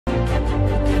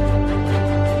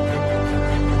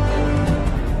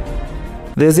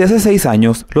Desde hace 6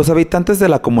 años, los habitantes de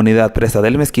la comunidad presa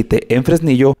del Mezquite en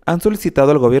Fresnillo han solicitado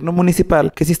al gobierno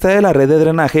municipal que se instale la red de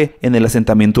drenaje en el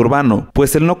asentamiento urbano,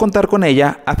 pues el no contar con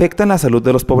ella afecta en la salud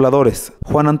de los pobladores.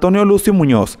 Juan Antonio Lucio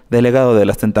Muñoz, delegado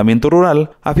del asentamiento rural,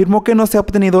 afirmó que no se ha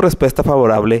obtenido respuesta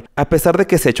favorable a pesar de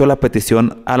que se echó la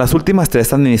petición a las últimas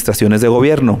 3 administraciones de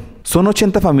gobierno. Son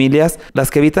 80 familias las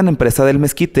que habitan en Presa del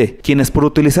Mezquite, quienes por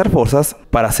utilizar fosas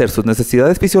para hacer sus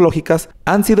necesidades fisiológicas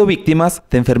han sido víctimas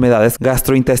de enfermedades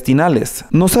gastrointestinales.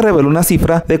 No se reveló una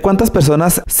cifra de cuántas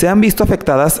personas se han visto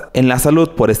afectadas en la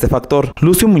salud por este factor.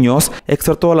 Lucio Muñoz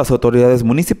exhortó a las autoridades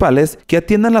municipales que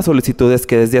atiendan las solicitudes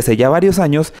que desde hace ya varios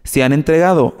años se han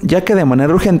entregado, ya que de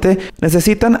manera urgente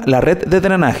necesitan la red de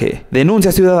drenaje.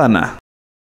 Denuncia ciudadana.